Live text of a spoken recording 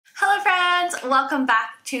Hello friends, welcome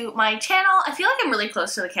back to my channel. I feel like I'm really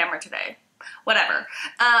close to the camera today. Whatever.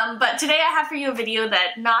 But today I have for you a video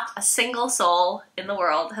that not a single soul in the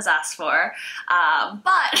world has asked for. But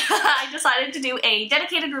I decided to do a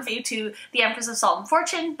dedicated review to The Empress of Salt and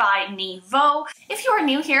Fortune by Nhi Vo. If you are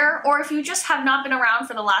new here, or if you just have not been around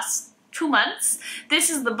for the last 2 months,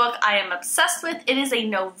 this is the book I am obsessed with. It is a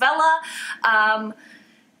novella, and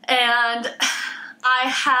I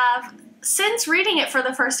have, since reading it for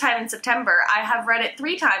the first time in September, I have read it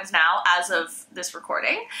 3 times now as of this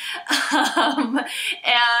recording, and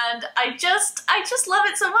I just love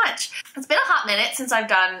it so much. It's been a hot minute since I've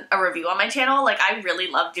done a review on my channel. Like, I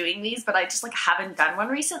really love doing these, but I just haven't done one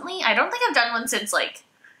recently. I don't think I've done one since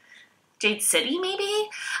Jade City, maybe?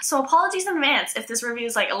 So apologies in advance if this review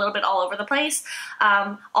is a little bit all over the place.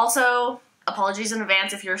 Also, apologies in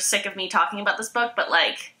advance if you're sick of me talking about this book, but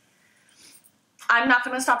I'm not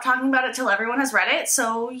going to stop talking about it till everyone has read it,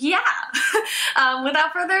 so yeah.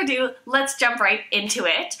 Without further ado, let's jump right into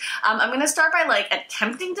it. I'm going to start by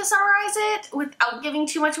attempting to summarize it without giving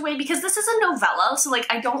too much away, because this is a novella, so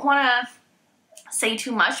I don't want to say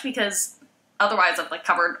too much because otherwise I've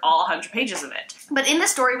covered all 100 pages of it. But in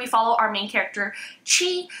this story we follow our main character,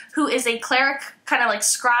 Chi, who is a cleric, kind of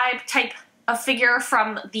scribe type of figure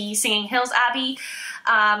from the Singing Hills Abbey,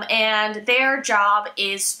 and their job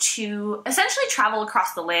is to essentially travel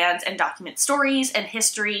across the lands and document stories and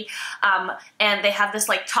history, and they have this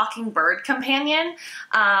talking bird companion,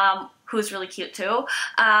 who's really cute too.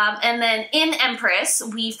 And then in Empress,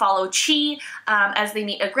 we follow Chi as they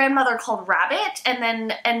meet a grandmother called Rabbit,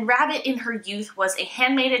 and Rabbit in her youth was a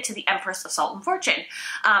handmaiden to the Empress of Salt and Fortune,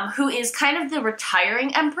 who is kind of the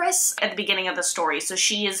retiring Empress at the beginning of the story. So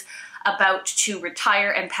she is about to retire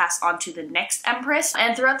and pass on to the next Empress.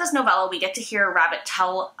 And throughout this novella, we get to hear Rabbit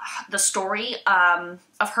tell the story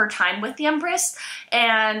of her time with the Empress.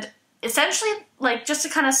 And essentially, just to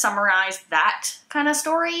kind of summarize that kind of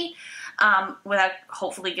story, without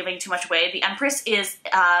hopefully giving too much away, the Empress is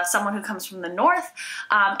someone who comes from the north,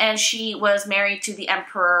 and she was married to the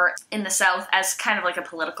Emperor in the south as kind of a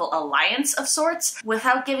political alliance of sorts.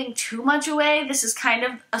 Without giving too much away, this is kind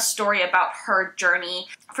of a story about her journey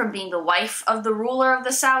from being the wife of the ruler of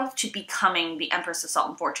the south to becoming the Empress of Salt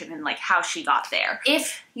and Fortune, and how she got there.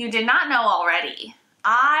 If you did not know already,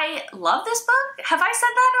 I love this book. Have I said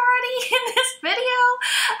that already in this video?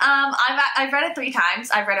 I've read it 3 times.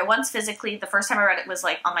 I've read it once physically. The first time I read it was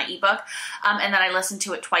on my ebook, and then I listened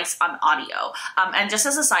to it twice on audio. And just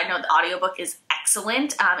as a side note, the audiobook is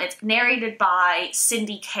excellent. It's narrated by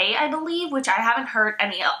Cindy Kay, I believe, which I haven't heard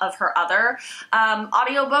any of her other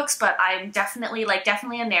audiobooks, but I'm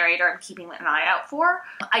definitely a narrator I'm keeping an eye out for.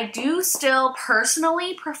 I do still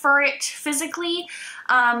personally prefer it physically,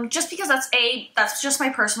 just because that's just my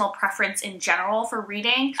personal preference in general for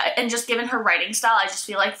reading, and just given her writing style, I just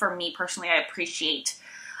feel for me personally, I appreciate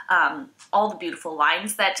all the beautiful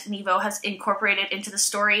lines that Nhi Vo has incorporated into the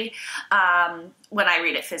story when I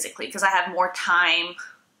read it physically, because I have more time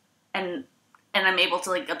and I'm able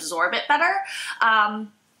to absorb it better.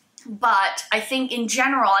 But I think in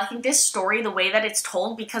general, I think this story, the way that it's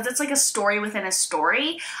told, because it's a story within a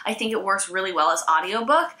story, I think it works really well as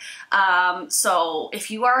audiobook. So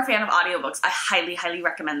if you are a fan of audiobooks, I highly, highly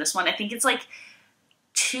recommend this one. I think it's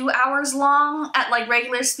 2 hours long at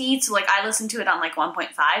regular speed. So I listened to it on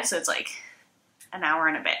 1.5, so it's an hour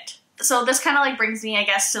and a bit. So this kind of brings me, I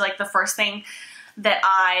guess, to the first thing that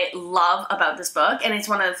I love about this book, and it's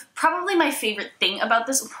one of probably my favorite thing about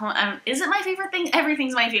this. Is it my favorite thing?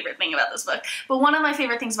 Everything's my favorite thing about this book, but one of my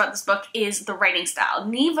favorite things about this book is the writing style.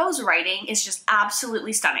 Nhi Vo's writing is just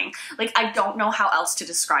absolutely stunning. I don't know how else to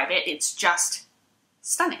describe it. It's just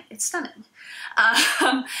stunning. It's stunning.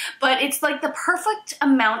 But it's the perfect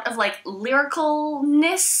amount of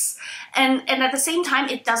lyricalness, and at the same time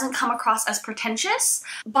it doesn't come across as pretentious.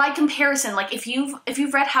 By comparison, if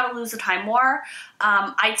you've read How to Lose the Time War,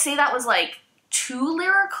 I'd say that was too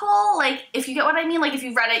lyrical. If you get what I mean, if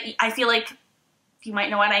you've read it, I feel you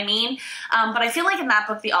might know what I mean. But I feel in that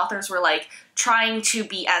book the authors were trying to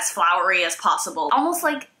be as flowery as possible, almost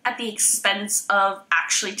at the expense of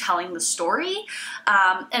actually telling the story.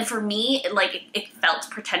 And for me, it felt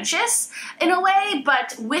pretentious in a way,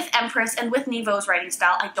 but with Empress and with Nhi Vo's writing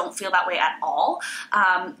style, I don't feel that way at all.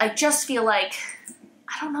 I just feel I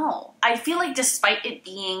don't know. I feel despite it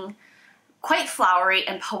being quite flowery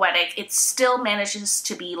and poetic, it still manages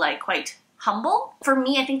to be quite humble. For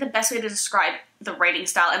me, I think the best way to describe the writing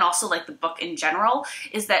style, and also the book in general,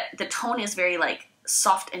 is that the tone is very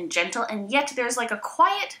soft and gentle, and yet there's a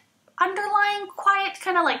quiet, underlying quiet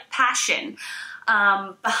kind of passion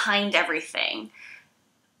behind everything.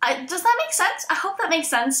 Does that make sense? I hope that makes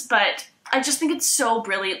sense, but I just think it's so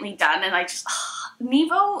brilliantly done, and I just,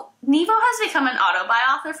 Nevo has become an auto-buy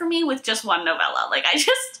author for me with just one novella. Like,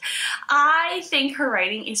 I think her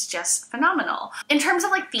writing is just phenomenal. In terms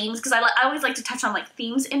of like themes, because I always like to touch on like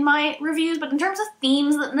themes in my reviews, but in terms of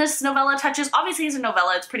themes that this novella touches, obviously as a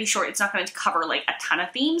novella it's pretty short, it's not going to cover like a ton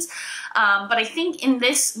of themes, but I think in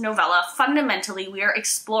this novella fundamentally we are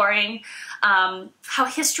exploring how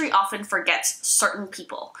history often forgets certain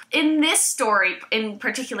people. In this story in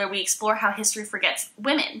particular, we explore how history forgets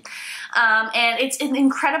women, and it's an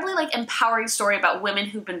incredibly like empowering story about women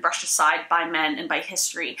who've been brushed aside by men and by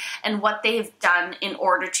history, and what they've done in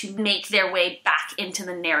order to make their way back into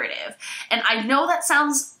the narrative. And I know that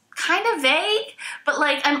sounds kind of vague, but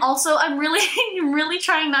like I'm really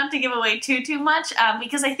trying not to give away too much,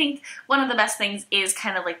 because I think one of the best things is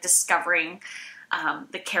kind of like discovering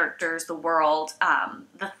the characters, the world,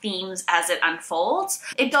 the themes as it unfolds.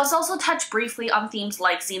 It does also touch briefly on themes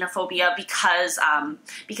like xenophobia because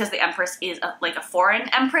the Empress is like a foreign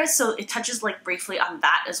Empress, so it touches like briefly on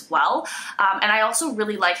that as well. And I also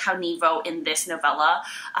really like how Nevo in this novella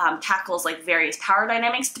tackles like various power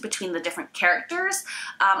dynamics between the different characters.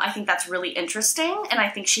 I think that's really interesting, and I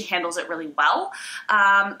think she handles it really well.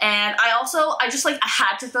 And I just like, I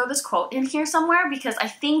had to throw this quote in here somewhere because I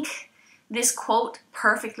think this quote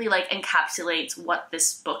perfectly like encapsulates what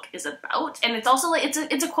this book is about. And it's also like,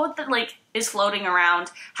 it's a quote that like is floating around,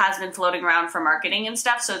 has been floating around for marketing and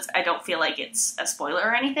stuff, so I don't feel like it's a spoiler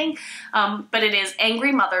or anything. But it is,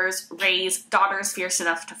 angry mothers raise daughters fierce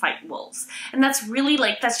enough to fight wolves. And that's really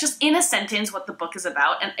like, that's just in a sentence what the book is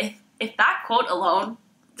about. And if that quote alone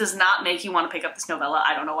does not make you want to pick up this novella,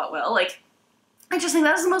 I don't know what will. Like, I just think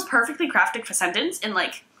that is the most perfectly crafted sentence in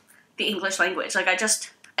like the English language. Like,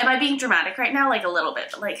 am I being dramatic right now? Like a little bit,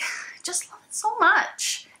 but like, I just love it so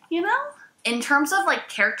much, you know? In terms of like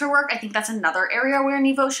character work, I think that's another area where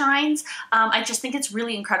Nevo shines. I just think it's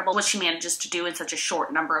really incredible what she manages to do in such a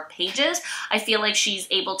short number of pages. I feel like she's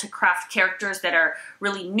able to craft characters that are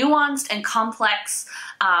really nuanced and complex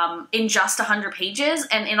in just 100 pages.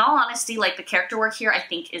 And in all honesty, like the character work here I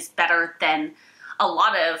think is better than a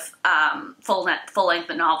lot of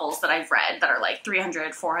full-length novels that I've read that are like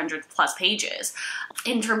 300, 400 plus pages.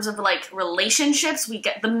 In terms of like relationships,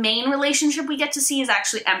 the main relationship we get to see is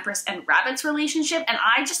actually Empress and Rabbit's relationship, and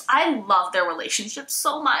I love their relationship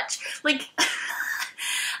so much. Like,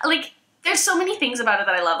 like there's so many things about it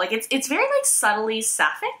that I love. Like it's very like subtly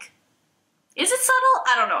sapphic. Is it subtle?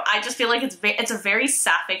 I don't know. I just feel like it's a very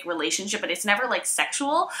sapphic relationship, but it's never like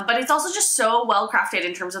sexual. But it's also just so well crafted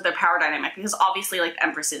in terms of their power dynamic, because obviously like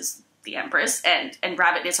Empress is the Empress and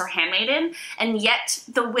Rabbit is her handmaiden, and yet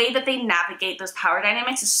the way that they navigate those power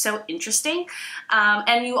dynamics is so interesting.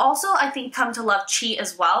 And you also, I think, come to love Chi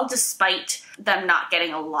as well, despite them not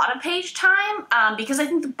getting a lot of page time, because I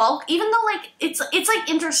think the bulk, even though like it's like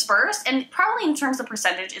interspersed, and probably in terms of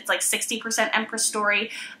percentage it's like 60% Empress story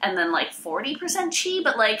and then like 40% Chi,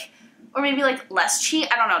 but like, or maybe like less Chi,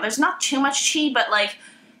 I don't know, there's not too much Chi, but like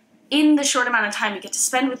in the short amount of time we get to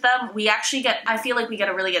spend with them, we actually I feel like we get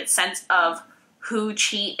a really good sense of who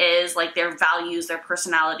Chi is, like their values, their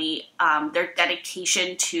personality, their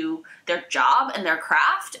dedication to their job and their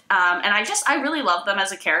craft. And I really love them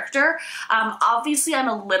as a character. Obviously I'm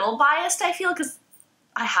a little biased, I feel, because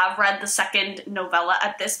I have read the second novella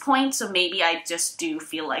at this point, so maybe I just do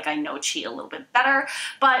feel like I know Chi a little bit better.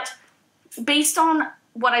 But based on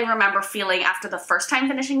what I remember feeling after the first time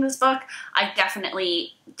finishing this book, I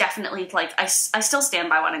definitely like, I still stand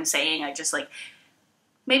by what I'm saying. I just like,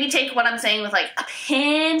 maybe take what I'm saying with like a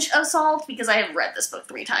pinch of salt, because I have read this book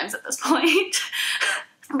 3 times at this point.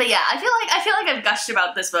 But yeah, I feel like I've gushed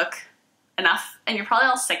about this book enough, and you're probably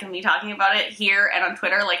all sick of me talking about it here and on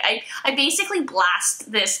Twitter. Like I basically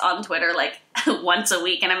blast this on Twitter like once a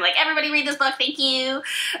week, and I'm like, everybody read this book, thank you.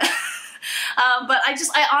 But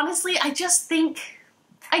I honestly think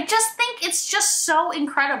it's just so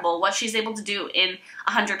incredible what she's able to do in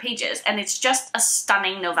 100 pages, and it's just a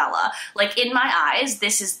stunning novella. Like, in my eyes,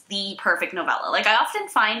 this is the perfect novella. Like, I often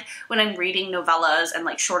find when I'm reading novellas and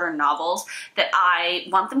like shorter novels that I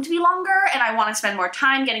want them to be longer, and I want to spend more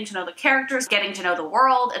time getting to know the characters, getting to know the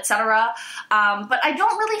world, etc. But I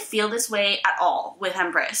don't really feel this way at all with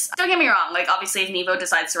Empress. Don't get me wrong, like obviously if Nevo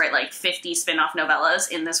decides to write like 50 spin-off novellas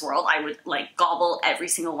in this world, I would like gobble every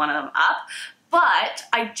single one of them up. But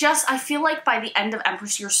I feel like by the end of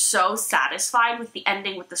Empress, you're so satisfied with the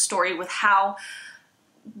ending, with the story, with how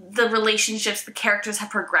the relationships, the characters have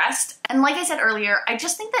progressed. And like I said earlier, I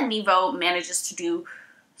just think that Nevo manages to do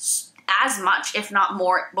as much, if not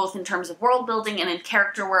more, both in terms of world building and in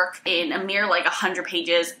character work in a mere like 100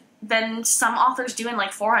 pages than some authors do in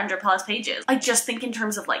like 400 plus pages. I just think in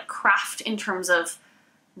terms of like craft, in terms of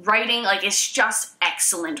writing, like it's just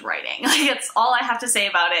excellent writing. Like it's all I have to say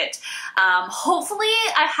about it. Hopefully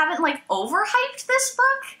I haven't like overhyped this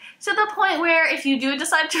book to the point where if you do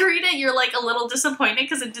decide to read it, you're like a little disappointed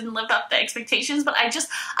because it didn't live up to expectations. But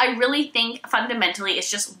I really think fundamentally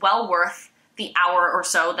it's just well worth the hour or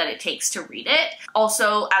so that it takes to read it.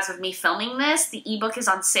 Also, as of me filming this, the ebook is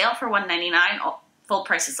on sale for $1.99. Full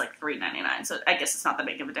price is like $3.99, so I guess it's not that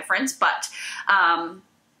big of a difference, but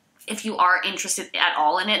if you are interested at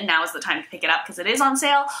all in it, now is the time to pick it up because it is on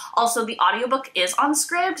sale. Also, the audiobook is on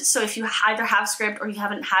Scribd, so if you either have Scribd or you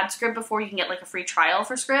haven't had Scribd before, you can get like a free trial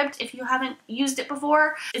for Scribd if you haven't used it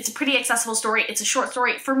before. It's a pretty accessible story. It's a short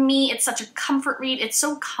story. For me, it's such a comfort read. It's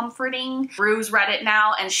so comforting. Rue's read it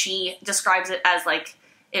now, and she describes it as like,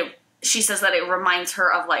 she says that it reminds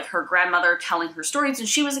her of like her grandmother telling her stories when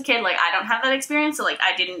she was a kid. Like I don't have that experience, so like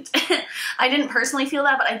I didn't personally feel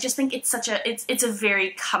that, but I just think it's it's a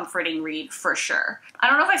very comforting read for sure. I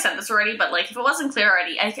don't know if I said this already, but like if it wasn't clear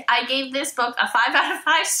already, I gave this book a 5 out of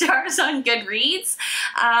 5 stars on Goodreads,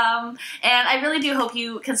 and I really do hope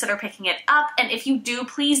you consider picking it up. And if you do,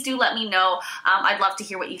 please do let me know. I'd love to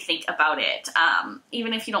hear what you think about it.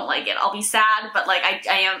 Even if you don't like it, I'll be sad, but like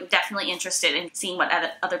I am definitely interested in seeing what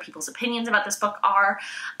other people's opinions about this book are.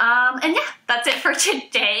 And yeah, that's it for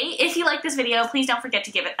today. If you like this video, please don't forget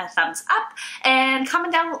to give it a thumbs up and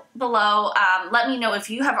comment down below. Let me know if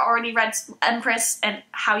you have already read Empress and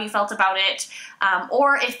how you felt about it,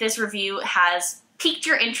 or if this review has piqued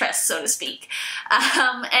your interest, so to speak.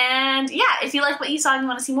 And yeah, if you like what you saw and you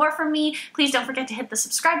want to see more from me, please don't forget to hit the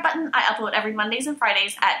subscribe button. I upload every Mondays and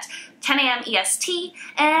Fridays at 10 a.m. EST.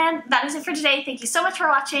 And that is it for today. Thank you so much for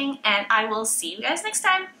watching, and I will see you guys next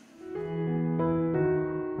time.